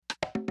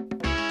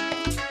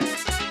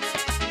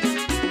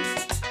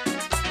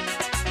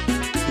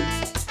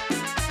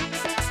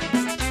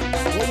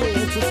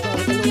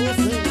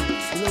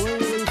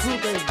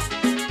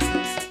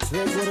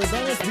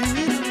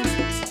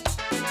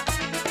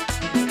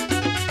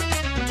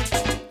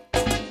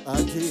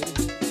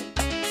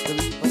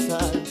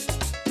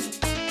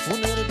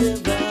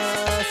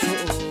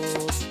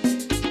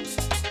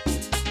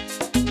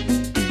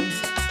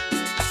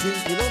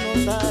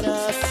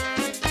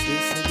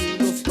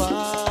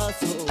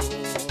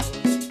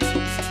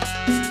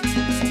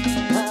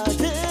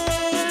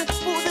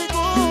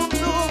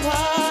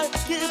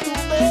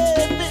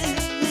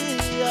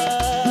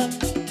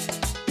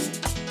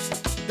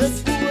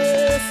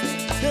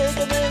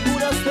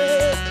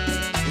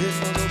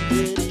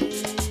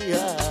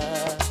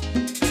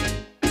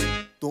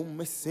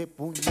ese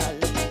puñal,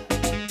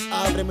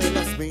 ábreme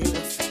las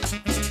venas,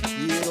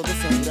 quiero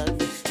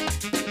desangrarme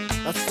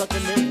hasta que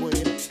me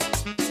muera.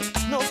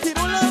 No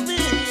quiero la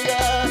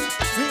vida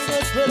sin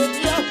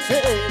esperanza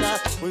ajena,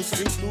 pues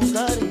sin tu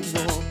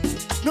cariño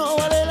no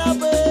vale la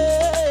pena.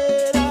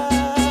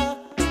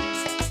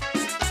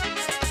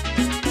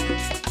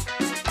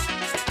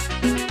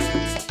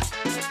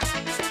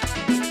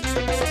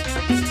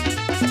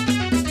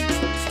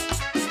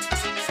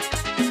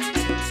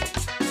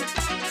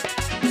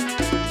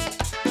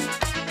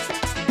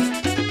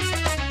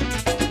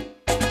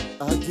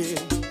 Ayer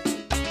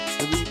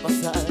te vi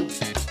pasar,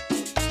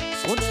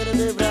 poner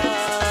de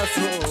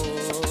brazos,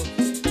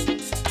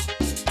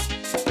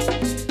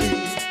 y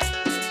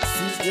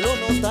sin que lo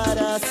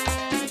notaras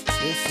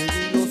te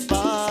seguí los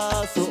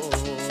pasos.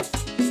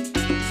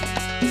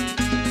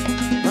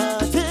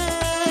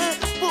 Ayer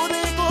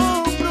pude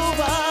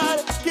comprobar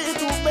que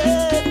tú me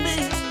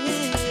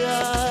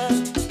fingías,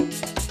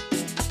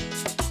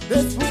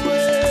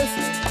 después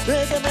de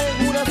que me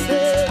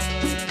juraste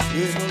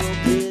que no lo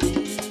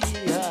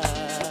querías.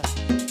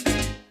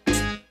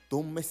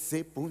 Toma ese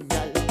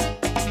puñal,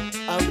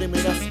 ábreme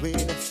las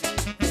venas,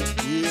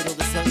 quiero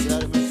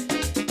desangrarme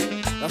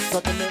hasta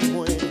que me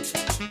muera.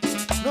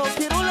 No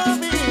quiero la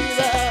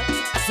vida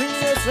sin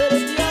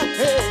esperanza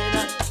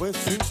ajena, pues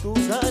sin tu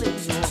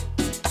cariño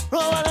no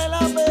vale la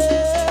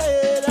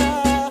pena.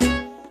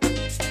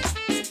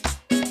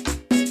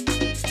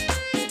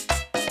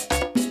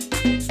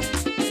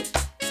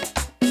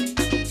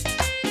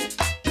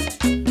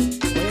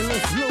 Bueno,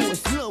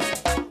 slow.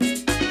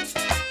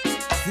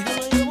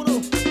 Sígueme ahí,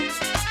 vámonos.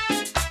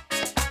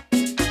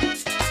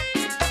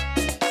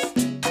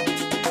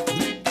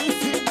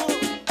 Riquísimo.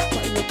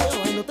 Bailotea.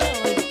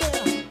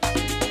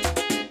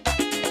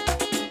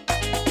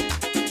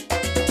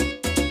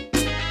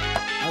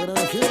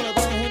 Agradecido a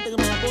toda la gente que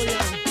me apoya.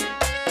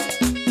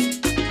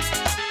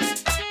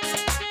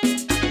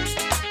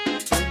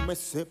 Toma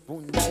ese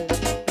puñal,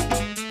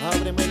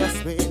 ábreme las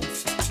venas,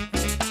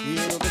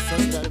 quiero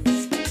desangrarme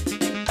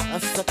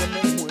hasta que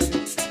me muera.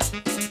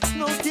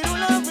 No quiero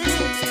la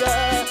vida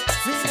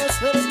sin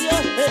esperanza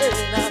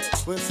ajena,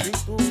 pues sin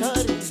tu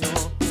cariño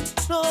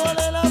no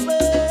vale la pena.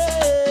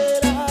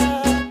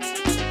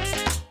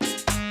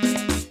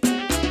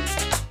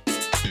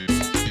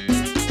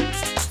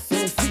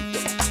 Suavecito,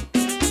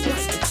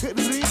 ay, qué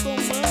rico,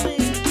 mami.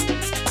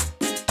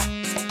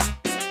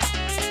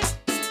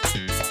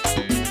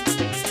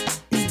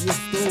 Y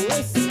esto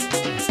es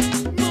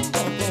mambo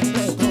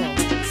completo.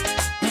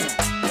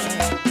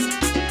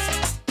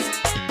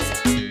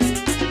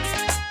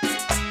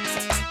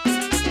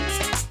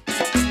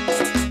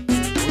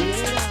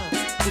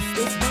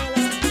 Usted es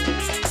mala,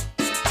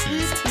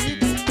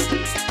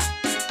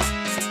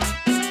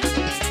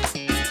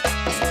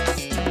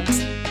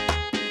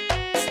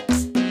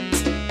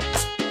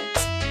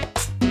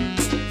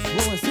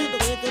 suavecito,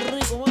 que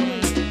rico, mami.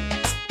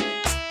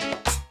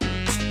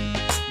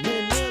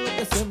 Menea lo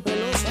que se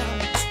empelota.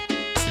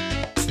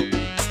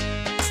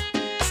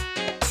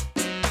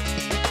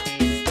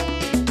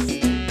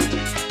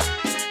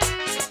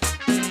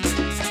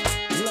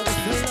 La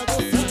que es la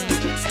cosa,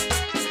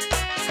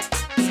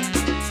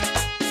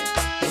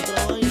 otra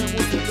vaina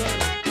musical.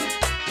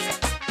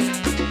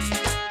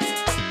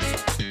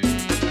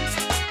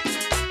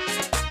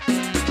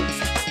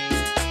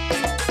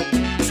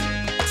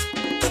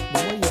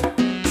 Vamos allá.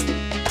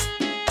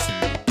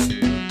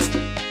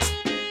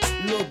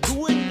 Los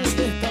dueños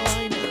de esta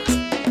vaina.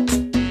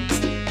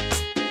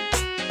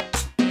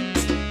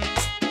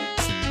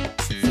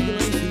 Síguelo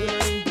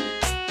ahí.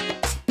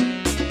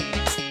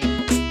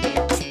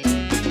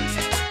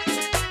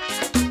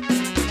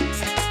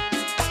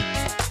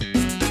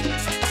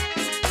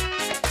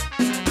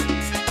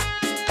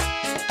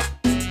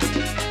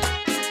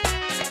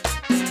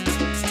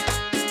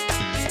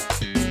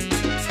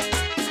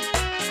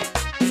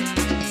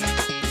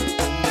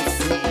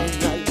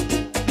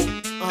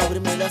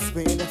 Ábreme las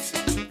venas,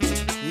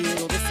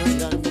 quiero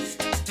desangrarme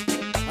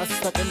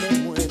hasta que me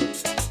muera.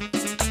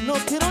 No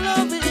quiero la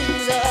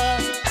vida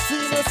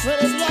sin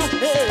esperanza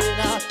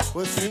ajena,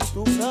 pues sin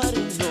tu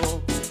cariño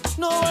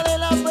no vale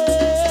la pena.